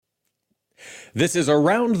This is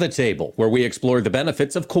Around the Table, where we explore the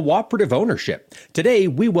benefits of cooperative ownership. Today,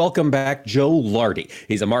 we welcome back Joe Lardy.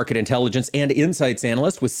 He's a market intelligence and insights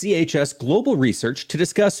analyst with CHS Global Research to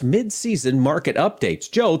discuss mid-season market updates.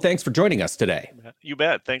 Joe, thanks for joining us today. You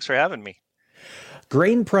bet. Thanks for having me.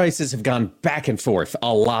 Grain prices have gone back and forth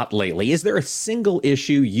a lot lately. Is there a single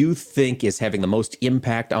issue you think is having the most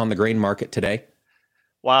impact on the grain market today?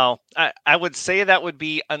 Wow. I would say that would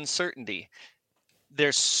be uncertainty.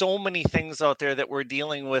 There's so many things out there that we're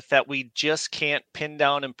dealing with that we just can't pin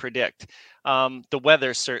down and predict. The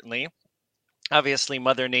weather, certainly. Obviously,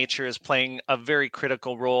 Mother Nature is playing a very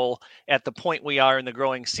critical role at the point we are in the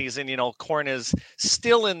growing season. Corn is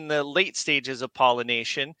still in the late stages of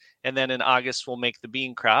pollination, and then in August we'll make the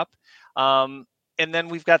bean crop. And then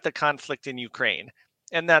we've got the conflict in Ukraine.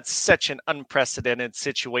 And that's such an unprecedented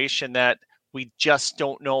situation that we just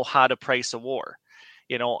don't know how to price a war.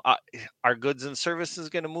 Are goods and services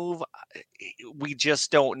going to move? We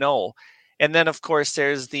just don't know. And then, of course,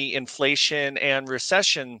 there's the inflation and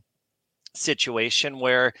recession situation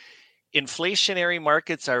where inflationary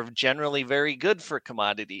markets are generally very good for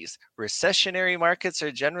commodities. Recessionary markets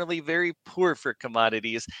are generally very poor for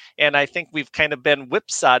commodities. And I think we've kind of been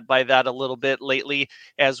whipsawed by that a little bit lately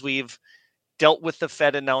as we've dealt with the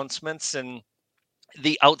Fed announcements, and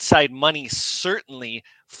the outside money certainly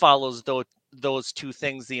follows those two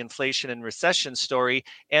things, the inflation and recession story,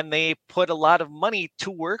 and they put a lot of money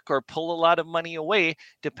to work or pull a lot of money away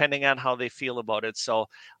depending on how they feel about it. So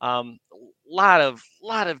lot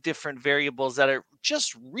of different variables that are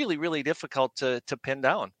just really, really difficult to pin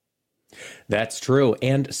down. That's true.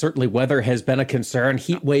 And certainly weather has been a concern.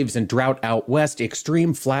 Heat waves and drought out west,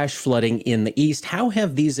 extreme flash flooding in the east. How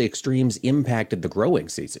have these extremes impacted the growing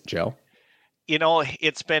season, Joe?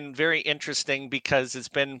 It's been very interesting because it's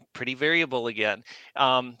been pretty variable again.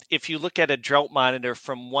 If you look at a drought monitor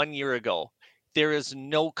from 1 year ago, there is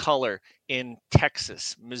no color in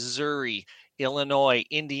Texas, Missouri, Illinois,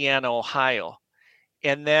 Indiana, Ohio.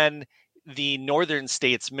 And then the northern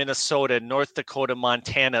states, Minnesota, North Dakota,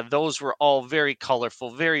 Montana, those were all very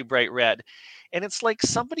colorful, very bright red. And it's like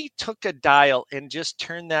somebody took a dial and just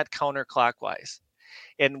turned that counterclockwise.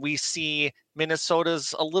 And we see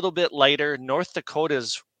Minnesota's a little bit lighter. North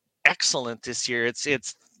Dakota's excellent this year.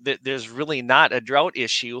 There's really not a drought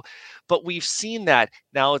issue, but we've seen that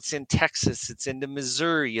now. It's in Texas, it's into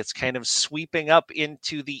Missouri, it's kind of sweeping up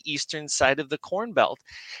into the eastern side of the Corn Belt,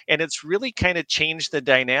 and it's really kind of changed the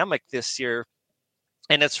dynamic this year.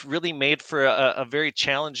 And it's really made for a very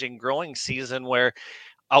challenging growing season where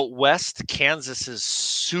out west, Kansas is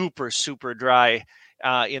super, super dry.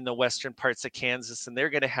 In the western parts of Kansas, and they're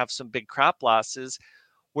going to have some big crop losses,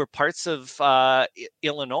 where parts of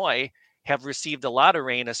Illinois have received a lot of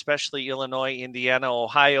rain, especially Illinois, Indiana,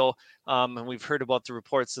 Ohio, and we've heard about the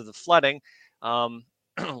reports of the flooding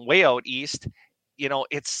way out east.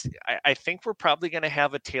 I think we're probably going to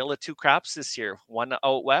have a tale of two crops this year, one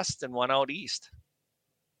out west and one out east.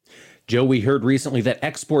 Joe, we heard recently that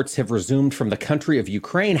exports have resumed from the country of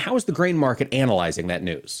Ukraine. How is the grain market analyzing that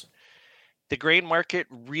news? The grain market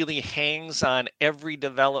really hangs on every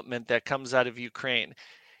development that comes out of Ukraine.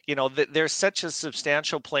 They're such a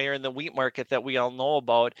substantial player in the wheat market that we all know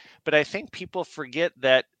about, but I think people forget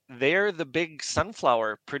that they're the big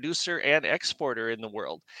sunflower producer and exporter in the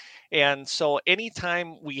world. And so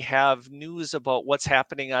anytime we have news about what's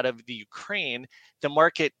happening out of the Ukraine, the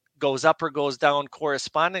market goes up or goes down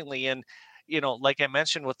correspondingly. And like I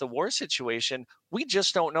mentioned with the war situation, we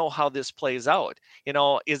just don't know how this plays out.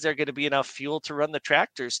 Is there going to be enough fuel to run the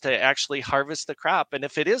tractors to actually harvest the crop? And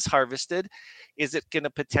if it is harvested, is it going to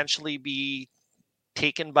potentially be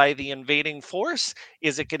taken by the invading force?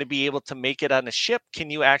 Is it going to be able to make it on a ship? Can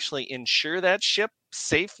you actually insure that ship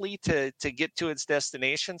safely to get to its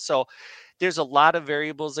destination? So there's a lot of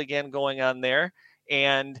variables again going on there.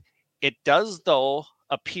 And it does, though,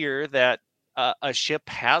 appear that a ship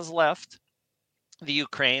has left the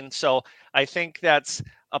Ukraine. So I think that's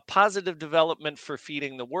a positive development for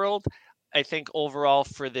feeding the world. I think overall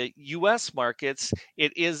for the US markets,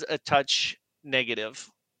 it is a touch negative.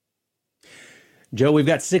 Joe, we've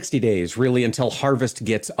got 60 days really until harvest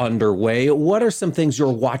gets underway. What are some things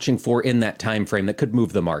you're watching for in that time frame that could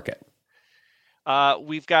move the market?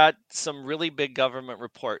 We've got some really big government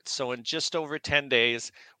reports. So in just over 10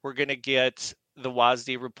 days, we're going to get the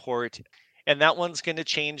WASDE report, and that one's going to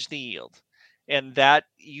change the yield. And that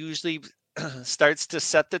usually starts to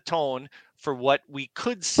set the tone for what we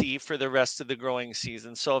could see for the rest of the growing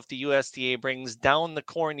season. So if the USDA brings down the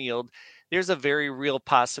corn yield, there's a very real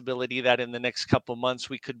possibility that in the next couple months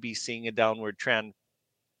we could be seeing a downward trend.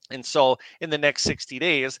 And so in the next 60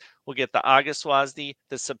 days, we'll get the August WASD,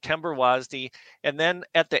 the September WASD, and then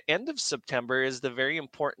at the end of September is the very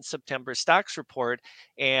important September stocks report.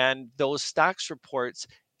 And those stocks reports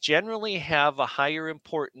generally have a higher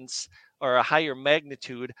importance or a higher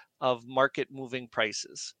magnitude of market moving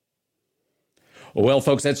prices. Well,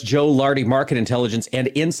 folks, that's Joe Lardy, market intelligence and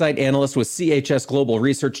insight analyst with CHS Global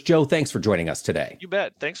Research. Joe, thanks for joining us today. You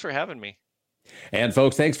bet. Thanks for having me. And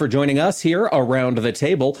folks, thanks for joining us here around the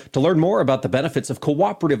table. To learn more about the benefits of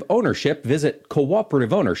cooperative ownership, visit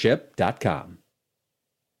cooperativeownership.com.